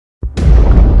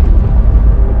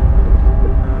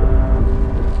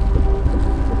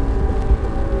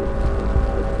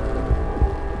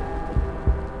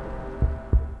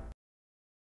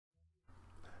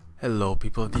Hello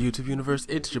people of the YouTube universe,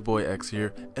 it's your boy X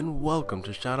here, and welcome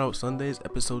to Shoutout Sundays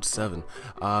episode 7.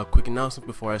 Quick announcement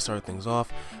before I start things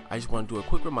off. I just want to do a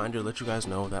quick reminder to let you guys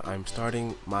know that I'm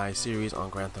starting my series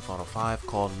on Grand Theft Auto 5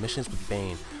 called Missions with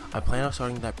Bane. I plan on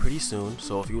starting that pretty soon,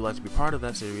 so if you would like to be part of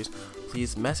that series,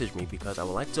 please message me because I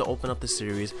would like to open up the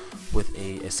series with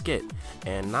a skit.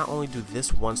 And not only do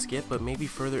this one skit, but maybe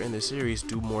further in the series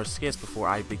do more skits before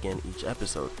I begin each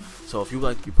episode. So if you would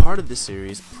like to be part of this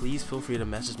series, please feel free to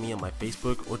message me on my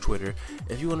Facebook or Twitter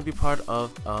if you want to be part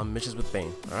of Missions with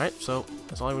Bane. Alright, so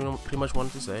that's all I pretty much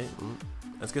wanted to say.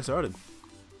 Let's get started.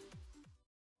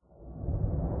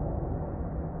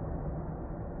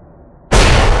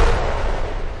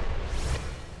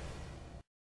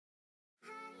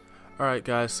 Alright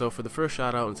guys, so for the first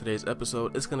shout out in today's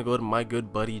episode, it's going to go to my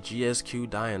good buddy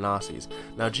GSQ Dionysus.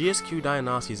 Now GSQ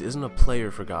Dionysus isn't a player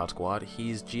for God Squad,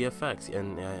 he's GFX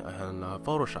and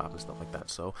Photoshop and stuff like that.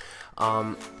 So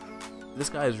this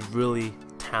guy is really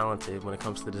talented when it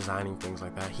comes to designing things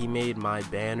like that. He made my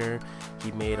banner,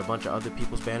 he made a bunch of other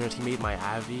people's banners, he made my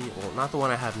Avi, well not the one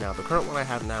I have now, the current one I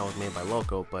have now was made by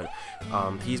Loco, but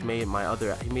he's made my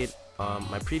other, he made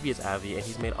my previous Avi, and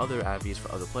he's made other Avis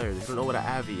for other players. If you don't know what an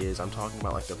Avi is, I'm talking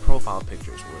about like the profile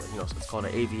pictures where, you know, so it's called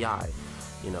an AVI,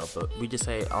 you know, but we just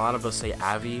say, a lot of us say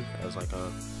Avi as like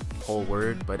a whole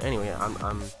word, but anyway,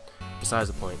 I'm besides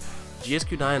the point.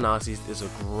 GSQ Dionysus is a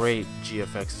great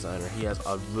GFX designer. He has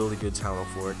a really good talent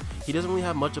for it. He doesn't really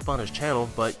have much up on his channel,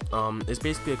 but it's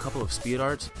basically a couple of speed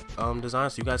arts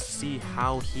designs, so you guys see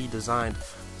how he designed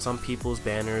some people's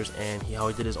banners and how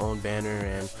he did his own banner,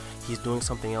 and he's doing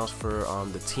something else for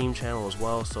the team channel as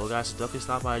well. So guys, definitely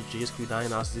stop by GSQ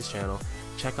Dionysus' channel,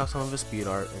 check out some of his speed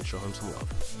art, and show him some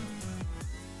love.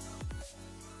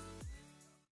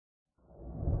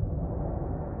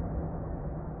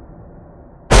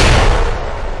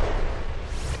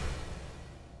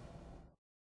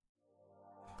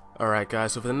 Alright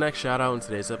guys, so for the next shout out in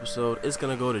today's episode, it's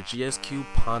going to go to GSQ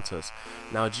Pontus.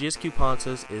 Now GSQ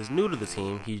Pontus is new to the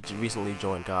team. He recently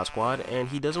joined God Squad and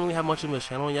he doesn't really have much of his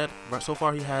channel yet. So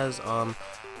far he has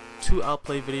 2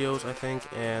 outplay videos I think,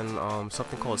 and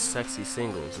something called Sexy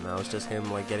Singles. Now it's just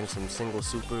him like getting some single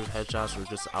super headshots or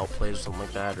just outplays or something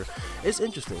like that. Or it's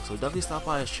interesting, so definitely stop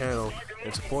by his channel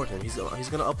and support him. He's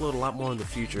gonna upload a lot more in the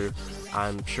future,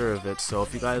 I'm sure of it. So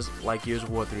if you guys like Gears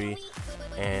of War 3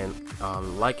 and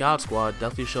like God Squad,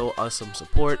 definitely show us some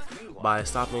support by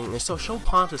stopping, and so show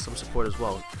Pontus some support as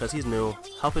well because he's new.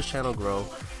 Help his channel grow,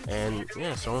 and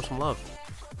yeah, show him some love.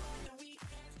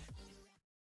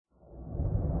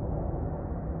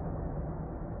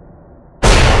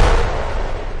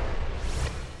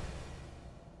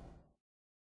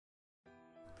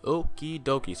 Okie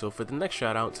dokie, so for the next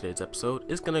shout out in today's episode,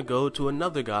 it's gonna go to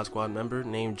another God Squad member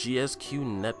named GSQ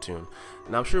Neptune.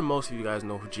 Now I'm sure most of you guys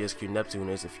know who GSQ Neptune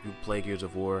is if you play Gears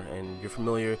of War and you're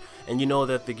familiar, and you know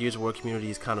that the Gears of War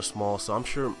community is kind of small, so I'm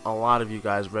sure a lot of you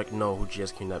guys know who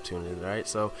GSQ Neptune is, right?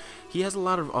 So he has a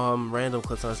lot of random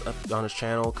clips on his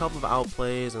channel, a couple of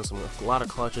outplays and a lot of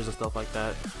clutches and stuff like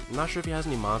that. I'm not sure if he has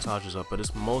any montages up, but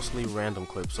it's mostly random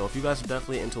clips. So if you guys are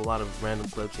definitely into a lot of random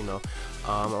clips, you know,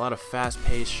 a lot of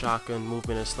fast-paced shotgun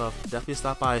movement and stuff, definitely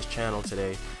stop by his channel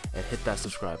today and hit that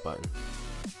subscribe button.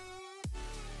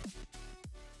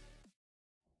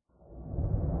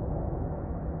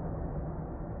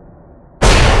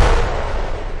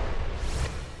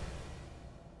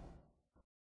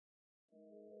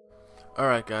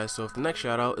 Alright guys, so if the next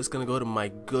shout out is gonna go to my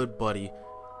good buddy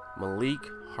Malik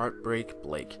Heartbreak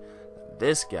Blake.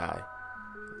 This guy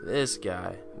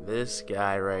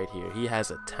right here, he has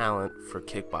a talent for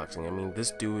kickboxing. I mean,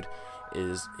 this dude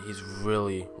he's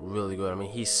really good. I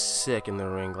mean, he's sick in the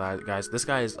ring, guys. This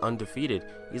guy is undefeated.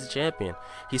 He's a champion.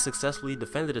 He successfully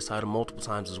defended his title multiple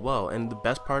times as well, and the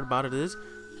best part about it is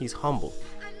he's humble.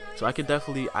 So I could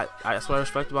definitely, that's what I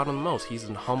respect about him the most. He's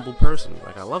a humble person.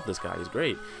 Like, I love this guy. He's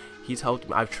great. He's helped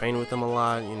me. I've trained with him a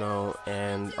lot, you know,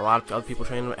 and a lot of other people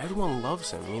train him. Everyone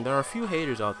loves him. I mean, there are a few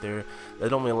haters out there that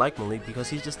don't really like Malik because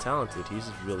he's just talented. He's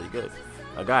just really good.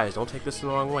 Guys, don't take this the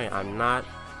wrong way. I'm not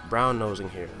brown-nosing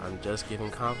here. I'm just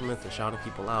giving compliments and shouting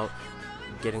people out,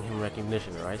 getting him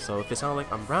recognition, alright? So if it sounds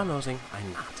like I'm brown-nosing,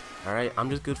 I'm not, alright? I'm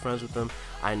just good friends with him.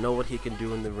 I know what he can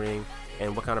do in the ring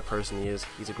and what kind of person he is.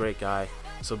 He's a great guy.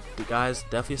 So guys,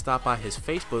 definitely stop by his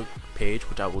Facebook page,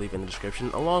 which I will leave in the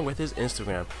description, along with his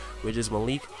Instagram, which is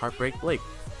Malik Heartbreak Blake.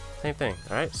 Same thing,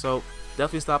 alright? So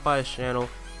definitely stop by his channel,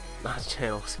 not his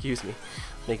channel, excuse me.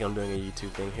 I think I'm doing a YouTube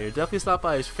thing here. Definitely stop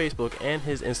by his Facebook and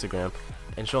his Instagram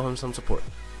and show him some support.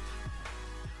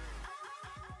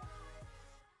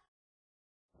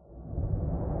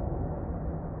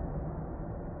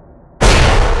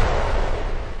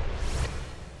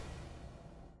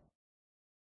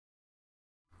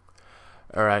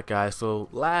 Alright guys, so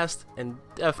last and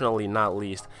definitely not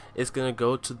least, it's gonna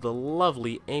go to the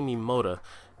lovely Amy Moda.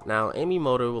 Now, Amy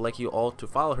Moda would like you all to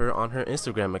follow her on her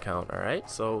Instagram account, alright?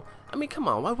 So, I mean, come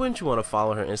on, why wouldn't you want to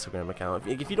follow her Instagram account?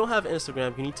 If you don't have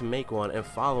Instagram, you need to make one and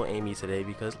follow Amy today,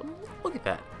 because look at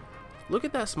that. Look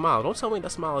at that smile. Don't tell me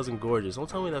that smile isn't gorgeous. Don't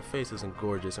tell me that face isn't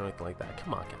gorgeous or anything like that.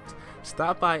 Come on, guys.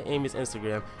 Stop by Amy's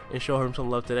Instagram and show her some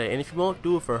love today. And if you won't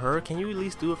do it for her, can you at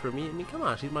least do it for me? I mean, come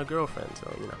on, she's my girlfriend,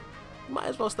 so, you know. You might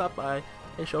as well stop by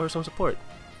and show her some support.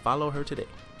 Follow her today.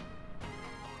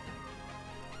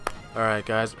 Alright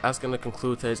guys, that's going to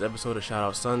conclude today's episode of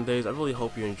Shoutout Sundays. I really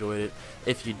hope you enjoyed it.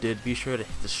 If you did, be sure to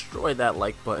destroy that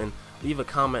like button. Leave a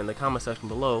comment in the comment section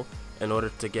below in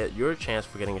order to get your chance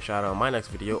for getting a shout out on my next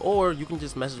video, or you can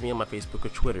just message me on my Facebook or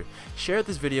Twitter. Share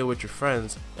this video with your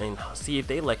friends and see if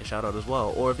they like a shout out as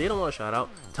well, or if they don't want a shout out,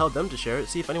 tell them to share it,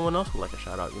 see if anyone else would like a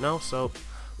shout out, you know? So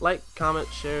like, comment,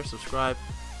 share, subscribe.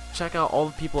 Check out all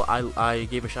the people I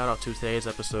gave a shout out to today's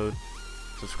episode.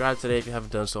 Subscribe today if you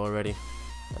haven't done so already,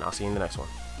 and I'll see you in the next one.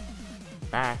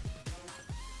 Bye.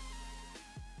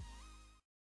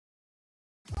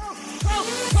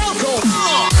 Go.